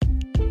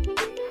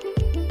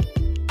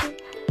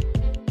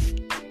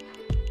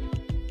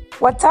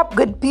What's up,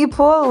 good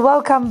people?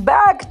 Welcome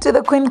back to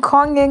the Queen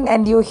Konging,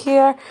 and you're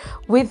here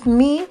with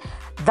me,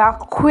 the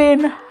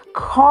Queen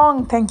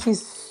Kong. Thank you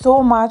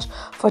so much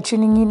for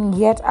tuning in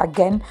yet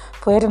again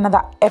for yet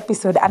another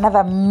episode,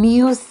 another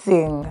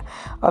musing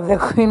of the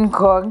Queen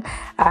Kong.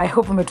 I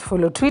hope you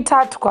follow Twitter,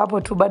 tuko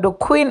hapo tu bado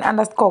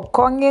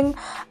Queen_Konging,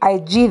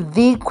 IG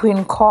the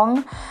Queen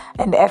Kong,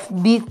 and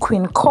FB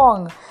Queen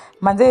Kong.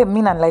 Manze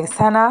mina like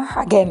sana.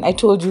 Again, I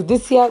told you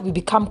this year we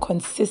become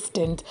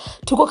consistent.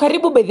 Tuko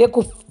karibu by the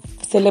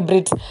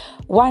celebrate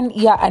 1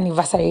 year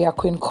anniversary ya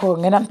Queen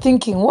Kong, and I'm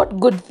thinking, what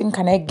good thing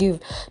can I give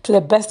to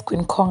the best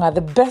Queen Konger,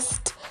 the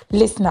best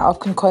listener of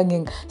Queen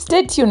Konging?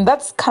 Stay tuned,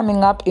 that's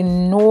coming up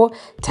in no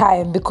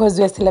time because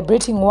we are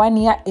celebrating 1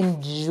 year in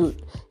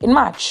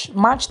March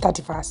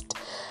 31st.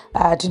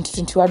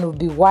 2021 will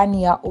be 1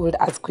 year old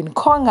as Queen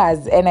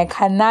Kongers, and I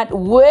cannot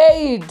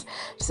wait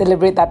to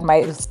celebrate that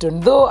milestone.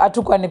 Though I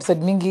took one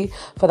episode mingi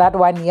for that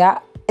 1 year,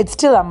 it's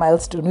still a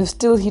milestone. We've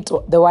still hit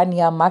the 1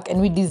 year mark,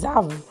 and we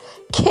deserve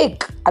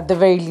cake at the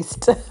very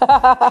least.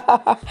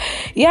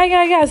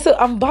 Yeah. So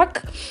I'm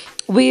back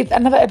with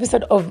another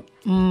episode of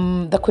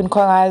the Queen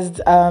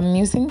Kongers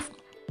Musings.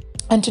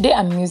 And today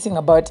I'm musing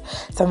about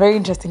some very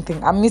interesting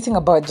thing. I'm musing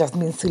about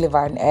Jazmine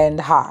Sullivan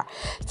and her.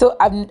 So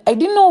I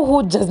didn't know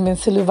who Jazmine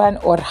Sullivan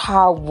or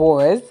her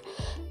was.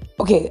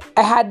 Okay,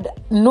 I had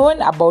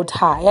known about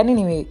her.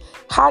 Anyway,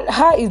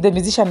 her is the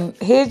musician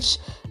H.E.R.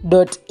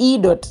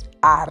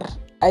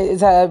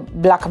 Is a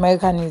Black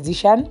American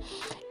musician,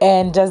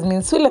 and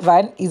Jazmine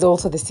Sullivan is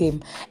also the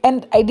same.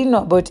 And I didn't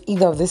know about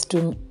either of these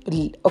two.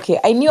 Okay,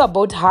 I knew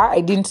about her.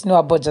 I didn't know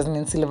about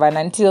Jazmine Sullivan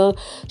until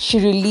she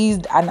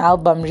released an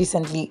album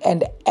recently,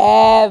 and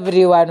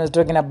everyone was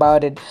talking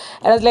about it.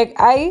 And I was like,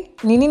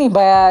 nini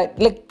baya,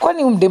 like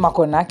kwani umdema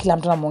kona kila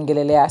mtu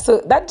anamuongelelea.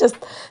 So that just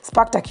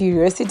sparked a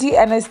curiosity,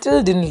 and I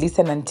still didn't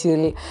listen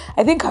until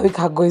I think a week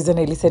ago is when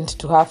I listened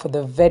to her for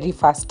the very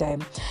first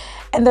time.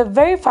 And the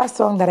very first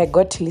song that I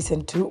got to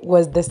listen to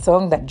was the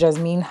song that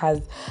Jazmine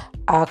has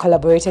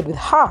collaborated with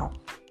her.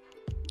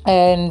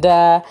 And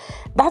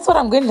that's what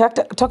I'm going to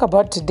talk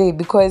about today,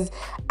 because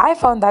I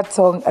found that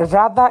song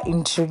rather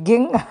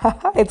intriguing.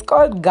 It's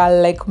called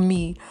Girl Like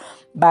Me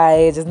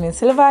by Jazmine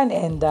Sullivan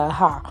and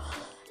her.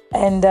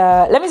 And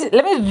let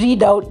me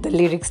read out the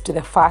lyrics to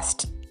the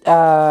first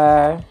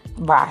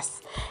verse.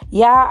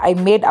 Yeah, I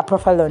made a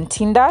profile on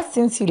Tinder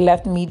since you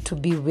left me to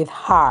be with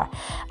her.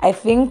 I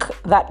think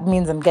that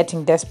means I'm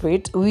getting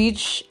desperate.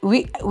 Wish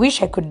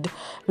I could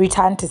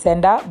return to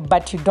sender,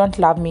 but you don't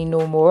love me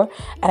no more,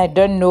 and I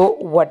don't know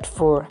what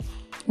for.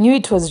 Knew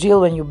it was real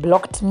when you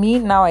blocked me.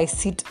 Now I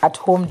sit at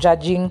home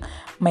judging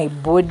my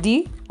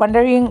body,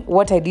 wondering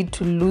what I did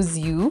to lose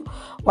you.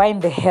 Why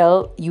in the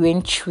hell you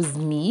ain't choose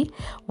me?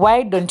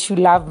 Why don't you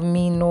love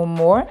me no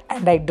more,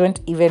 and I don't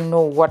even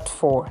know what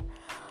for.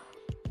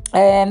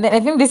 And then I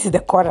think this is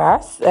the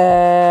chorus.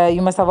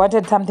 You must have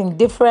wanted something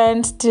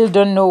different. Still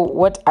don't know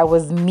what I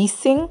was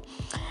missing.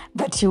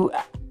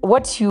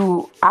 What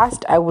you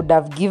asked, I would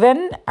have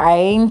given. I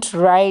ain't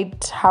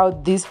right how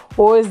these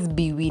hoes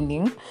be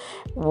winning.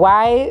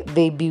 Why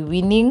they be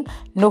winning?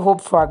 No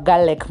hope for a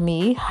girl like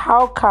me.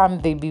 How come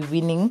they be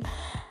winning?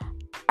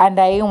 And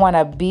I ain't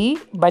wanna be,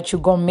 but you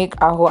gonna make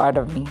a hoe out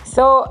of me.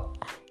 So,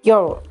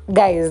 yo,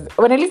 guys,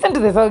 when I listen to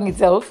the song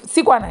itself,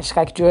 sikuwa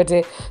nashika kitu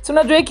yote. So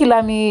unajua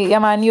kilami ya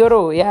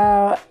manioro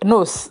ya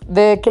nose,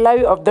 the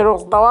kilami of the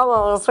rose.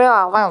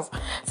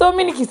 So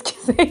many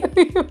nikisikiza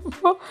hivyo,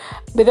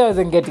 but I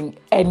wasn't getting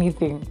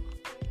anything.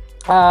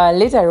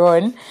 Later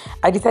on,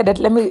 I decided,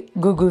 let me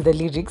Google the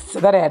lyrics so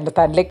that I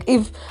understand. Like,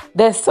 if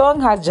the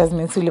song has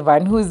Jazmine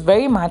Sullivan, who is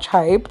very much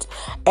hyped,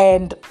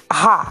 and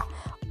her,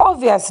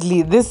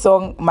 obviously this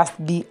song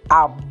must be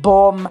a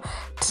bomb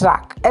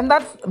track. And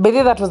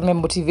that was my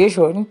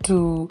motivation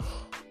to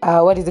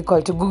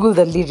to Google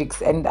the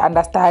lyrics and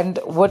understand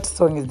what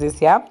song is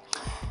this. Yeah,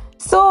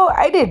 so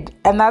I did,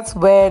 and that's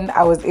when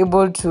I was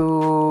able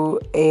to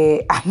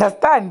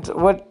understand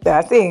what they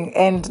are saying.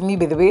 And me,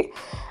 by the way,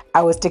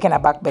 I was taken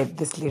aback by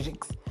these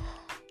lyrics,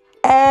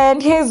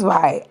 and here's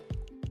why.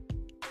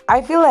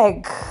 I feel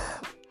like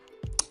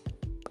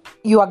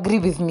you agree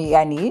with me,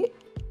 Annie.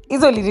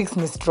 Hizo lyrics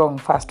ni strong,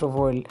 first of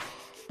all.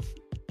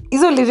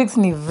 Hizo lyrics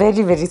ni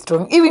very, very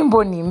strong. Hii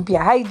wimbo ni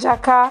mpya.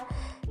 Hijacker,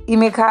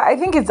 imeka, I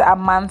think it's a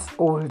month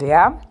old,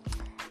 yeah?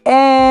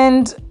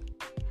 And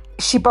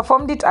she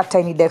performed it at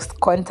Tiny Desk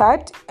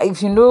concert.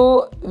 If you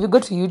know, if you go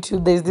to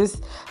YouTube, there's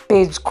this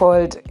page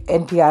called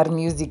NPR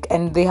Music,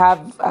 and they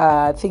have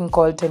a thing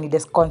called Tiny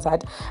Desk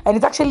concert, and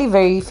it's actually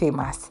very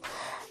famous.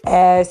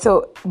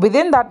 So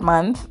within that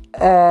month,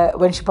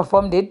 when she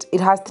performed it,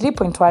 it has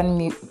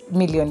 3.1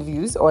 million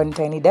views on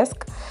Tiny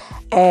Desk,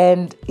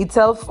 and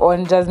itself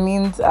on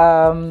Jazmine's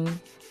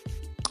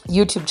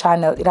YouTube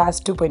channel, it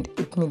has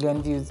 2.8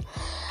 million views.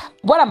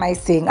 What am I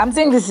saying? I'm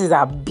saying this is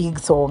a big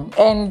song,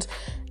 and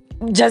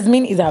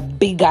Jazmine is a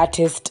big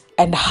artist,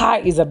 and her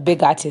is a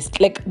big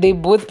artist. Like, they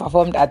both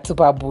performed at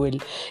Super Bowl.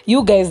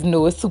 You guys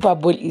know Super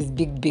Bowl is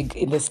big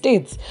in the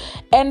States.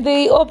 And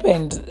they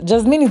opened.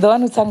 Jazmine is the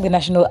one who sang the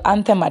national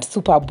anthem at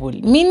Super Bowl.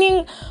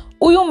 Meaning,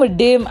 uyu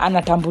mdem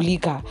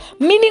anatambulika,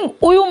 meaning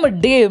uyu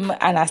mdem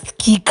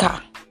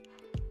anaskika.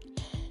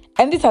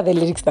 And these are the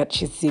lyrics that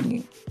she's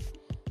singing.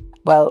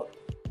 Well,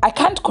 I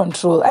can't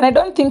control, and I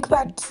don't think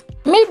that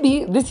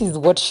maybe this is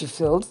what she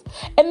feels,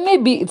 and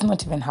maybe it's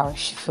not even how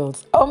she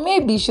feels, or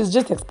maybe she's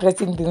just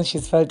expressing things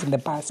she's felt in the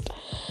past.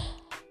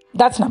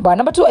 That's number one.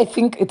 Number two, I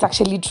think it's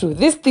actually true.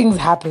 These things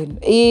happen.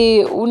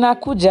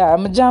 Unakuja,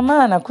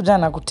 mjama anakuja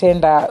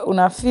nakutenda,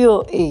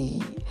 unafeel,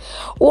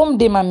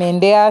 mdem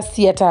ameendea,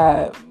 si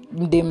hata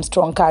mdem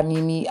strong ka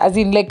mimi. As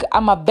in, like,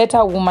 I'm a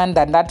better woman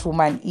than that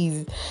woman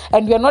is.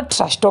 And you're not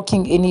trash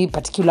talking any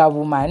particular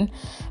woman,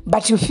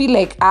 but you feel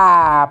like,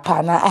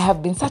 pana, I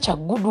have been such a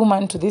good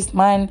woman to this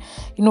man.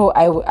 You know,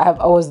 I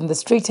was in the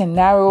straight and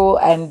narrow,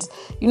 and,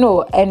 you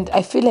know, and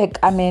I feel like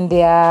I'm in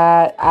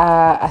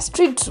a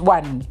street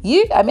one.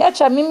 Yeah?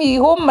 Ameacha mimi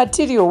home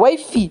material,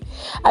 wifey.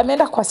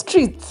 Ameenda kwa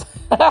streets.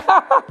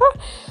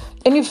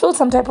 And you feel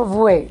some type of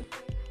way.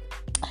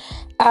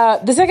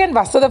 The second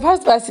verse, so the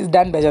first verse is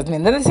done by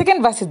Jazmine, then the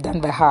second verse is done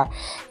by her.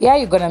 Yeah,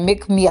 you're gonna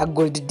make me a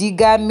gold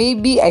digger,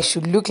 maybe I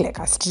should look like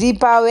a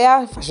stripper,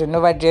 wear Fashion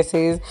Nova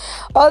dresses,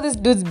 all these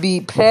dudes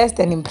be pressed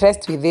and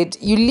impressed with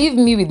it, you leave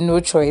me with no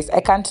choice, I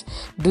can't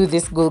do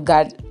this girl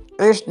guard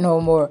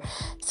no more.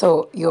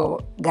 So,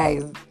 yo,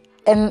 guys,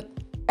 and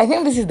I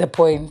think this is the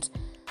point.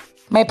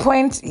 My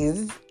point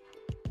is,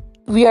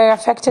 we are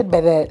affected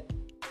by the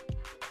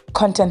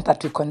content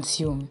that we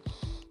consume.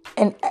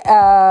 And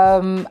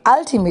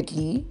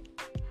ultimately,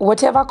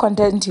 whatever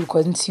content you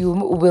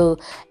consume will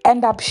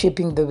end up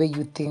shaping the way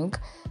you think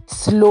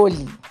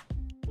slowly.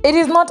 It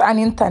is not an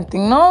instant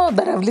thing. No,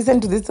 that I've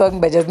listened to this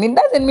song by Jazmine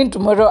doesn't mean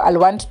tomorrow I'll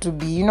want to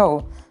be, you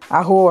know,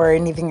 a hoe or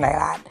anything like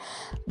that.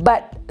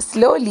 But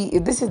slowly,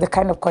 if this is the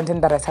kind of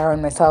content that I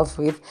surround myself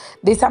with,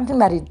 there's something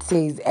that it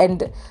says.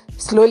 And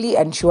slowly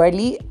and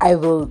surely, I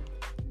will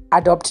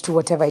adopt to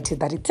whatever it is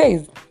that it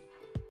says.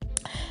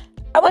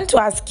 I want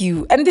to ask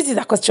you, and this is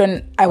a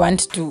question I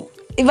want to,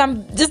 if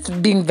I'm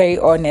just being very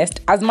honest,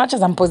 as much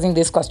as I'm posing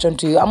this question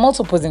to you, I'm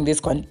also posing this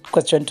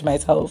question to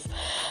myself.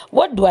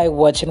 What do I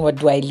watch and what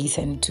do I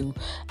listen to?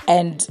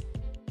 And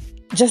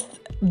just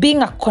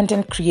being a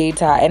content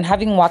creator and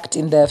having worked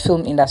in the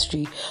film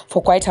industry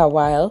for quite a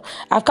while,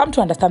 I've come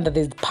to understand that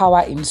there's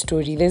power in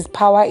story. There's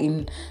power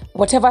in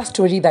whatever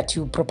story that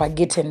you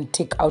propagate and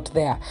take out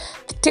there.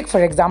 Take,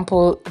 for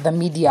example, the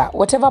media.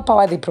 Whatever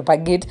power they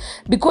propagate,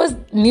 because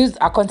news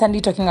are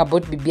constantly talking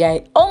about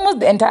BBI, almost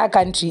the entire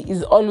country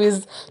is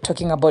always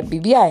talking about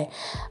BBI.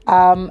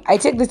 I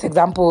take this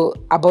example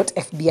about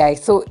FBI.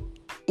 So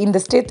in the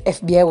state,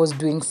 FBI was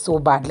doing so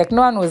bad. Like,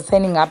 no one was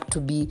signing up to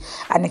be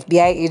an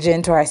FBI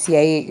agent or a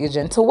CIA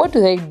agent. So what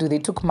do? They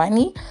took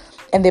money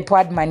and they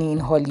poured money in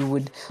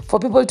Hollywood for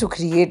people to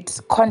create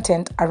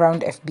content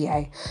around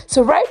FBI.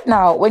 So right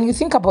now, when you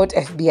think about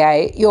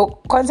FBI, you're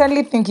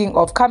constantly thinking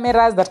of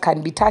cameras that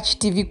can be touch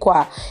TV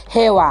kwa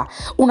hewa.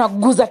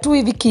 Unaguza tu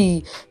hivi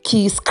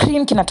ki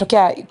screen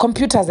kinatokea,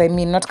 computers I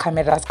mean, not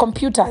cameras,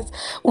 computers.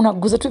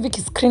 Unaguza tu hivi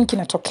ki screen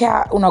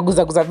kinatokea,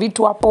 unaguza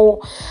vitu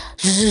hapo,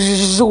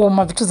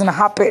 vitu zina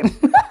happen.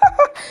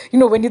 You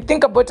know, when you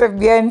think about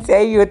FBI and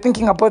CIA, you're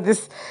thinking about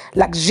this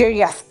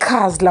luxurious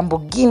cars,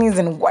 Lamborghinis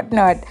and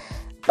whatnot.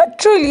 But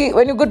truly,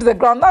 when you go to the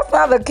ground, that's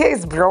not the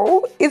case,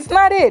 bro. It's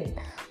not it.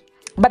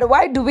 But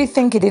why do we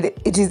think it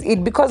is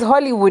it? Because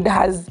Hollywood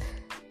has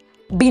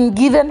been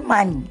given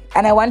money,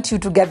 and I want you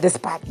to get this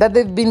part, that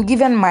they've been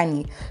given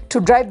money to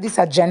drive this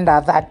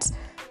agenda that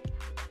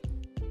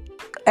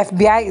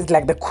FBI is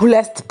like the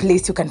coolest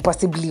place you can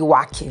possibly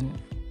work in.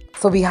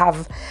 So we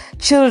have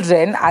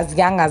children as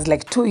young as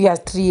like 2 years,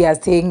 3 years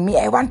saying, me,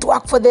 I want to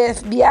work for the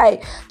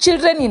FBI.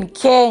 Children in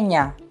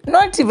Kenya,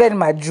 not even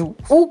maju,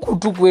 huku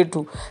tu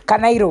kwetu,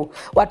 Kanairo,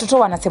 watoto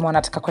wanasema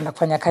wanataka kwenda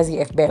kufanya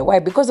kazi FBI. Why?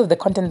 Because of the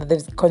content that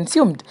they've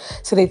consumed.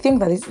 So they think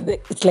that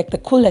it's like the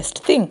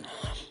coolest thing.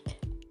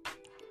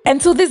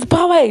 And so there's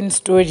power in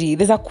story.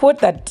 There's a quote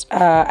that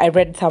I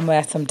read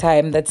somewhere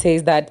sometime that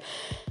says that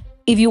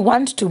if you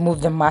want to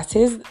move the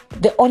masses,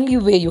 the only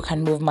way you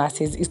can move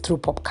masses is through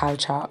pop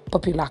culture,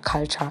 popular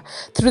culture,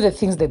 through the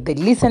things that they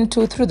listen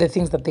to, through the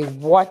things that they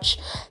watch,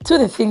 through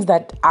the things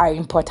that are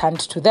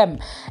important to them.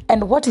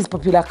 And what is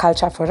popular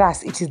culture for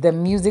us? It is the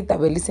music that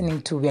we're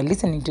listening to. We're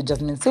listening to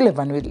Jazmine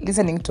Sullivan. We're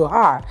listening to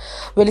her.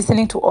 We're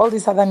listening to all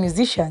these other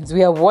musicians.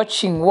 We are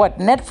watching what?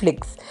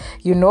 Netflix.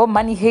 You know,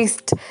 Money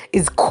Heist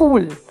is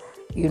cool.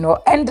 You know,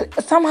 and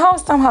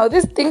somehow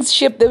these things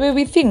shape the way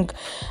we think.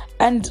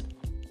 And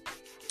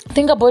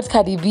think about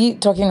Cardi B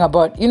talking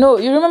about, you know,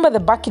 you remember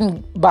the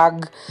Birkin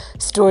bag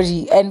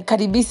story, and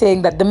Cardi B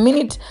saying that the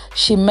minute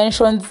she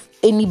mentions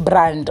any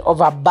brand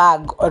of a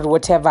bag or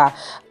whatever,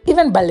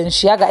 even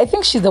Balenciaga, I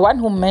think she's the one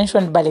who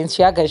mentioned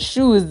Balenciaga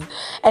shoes,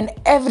 and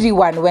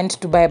everyone went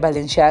to buy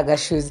Balenciaga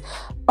shoes.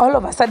 All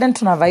of a sudden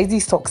tunavaa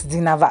hizi socks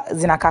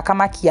zinakaa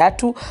kama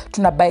kiatu,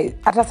 tunabai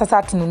hata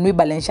sasa tununui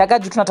Balenciaga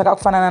juu tunataka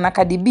kufanana na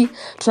Cardi B,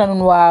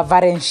 tunanunua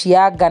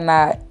Balenciaga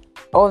na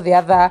all the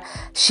other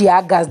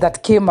Shiagas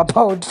that came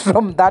about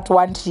from that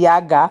one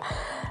Shiaga.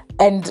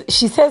 And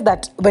she says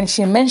that when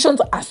she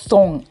mentions a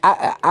song,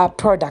 a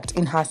product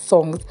in her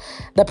songs,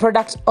 the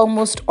product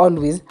almost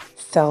always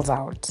sells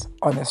out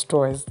on the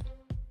stores.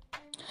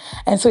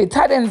 And so it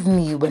saddens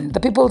me when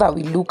the people that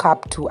we look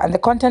up to and the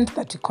content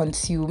that we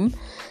consume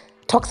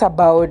talks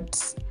about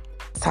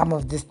some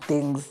of these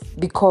things,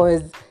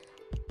 because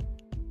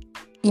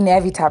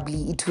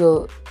inevitably it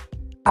will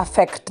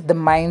affect the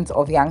minds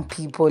of young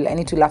people and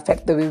it will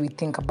affect the way we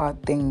think about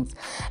things.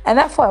 And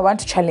therefore, I want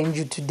to challenge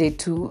you today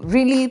to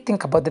really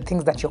think about the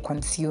things that you're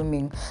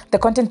consuming, the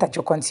content that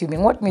you're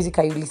consuming. What music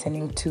are you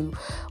listening to?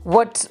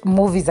 What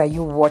movies are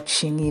you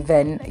watching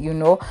even,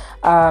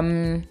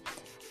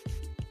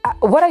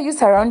 what are you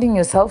surrounding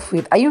yourself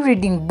with? Are you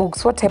reading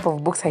books? What type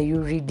of books are you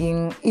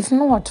reading? If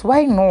not,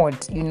 why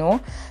not?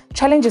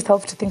 Challenge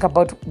yourself to think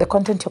about the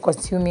content you're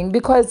consuming,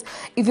 because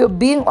if you're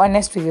being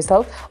honest with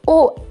yourself,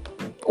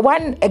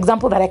 one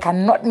example that I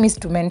cannot miss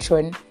to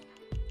mention,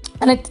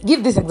 and I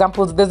give these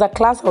examples. There's a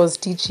class I was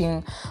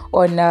teaching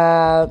on,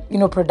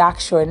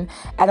 production,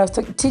 and I was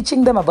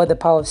teaching them about the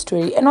power of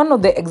story. And one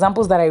of the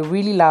examples that I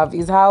really love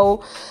is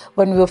how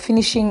when we were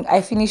finishing,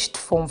 I finished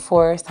Form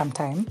 4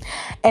 sometime.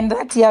 And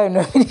that year when we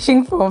were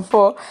finishing Form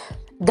 4,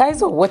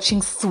 guys were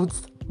watching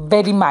Suits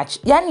very much.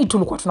 Yani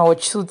tulikuwa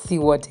tunawatch Suits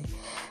wote.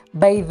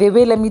 By the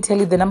way, let me tell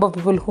you the number of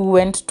people who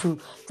went to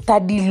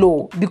study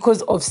law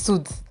because of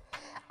Suits.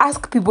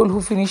 Ask people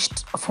who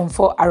finished Form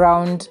 4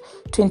 around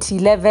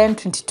 2011,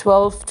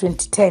 2012,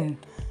 2010.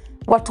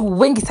 Watu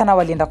wengi sana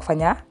walienda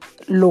kufanya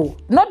law.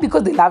 Not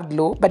because they loved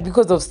law, but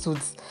because of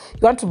Suits.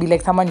 You want to be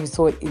like someone you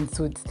saw in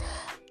Suits.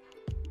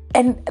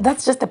 And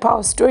that's just the power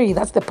of story.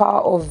 That's the power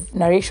of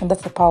narration.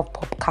 That's the power of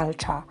pop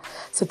culture.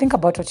 So think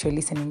about what you're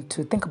listening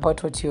to. Think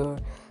about what you're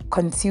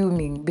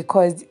consuming,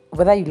 because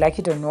whether you like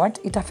it or not,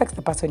 it affects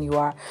the person you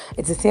are.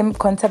 It's the same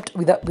concept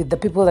with the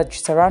people that you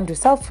surround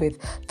yourself with.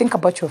 Think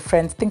about your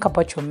friends. Think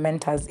about your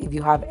mentors, if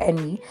you have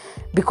any,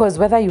 because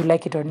whether you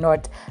like it or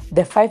not,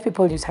 the 5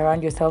 people you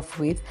surround yourself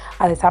with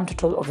are the sum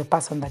total of the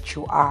person that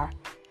you are.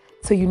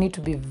 So you need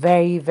to be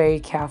very, very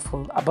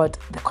careful about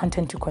the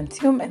content you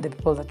consume and the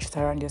people that you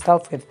surround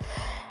yourself with.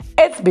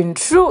 It's been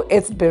true.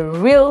 It's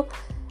been real.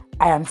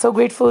 I am so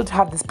grateful to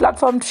have this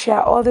platform to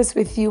share all this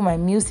with you, my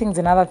musings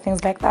and other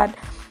things like that.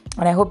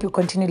 And I hope you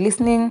continue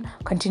listening,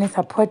 continue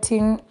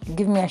supporting.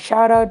 Give me a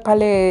shout out,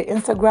 pale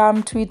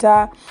Instagram,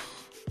 Twitter,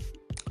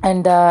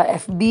 and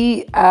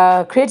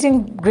FB.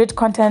 Creating great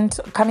content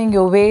coming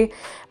your way.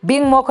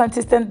 Being more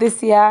consistent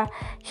this year.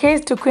 Here's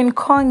to Queen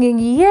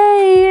Konging.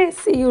 Yay!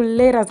 See you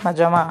later,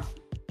 majama.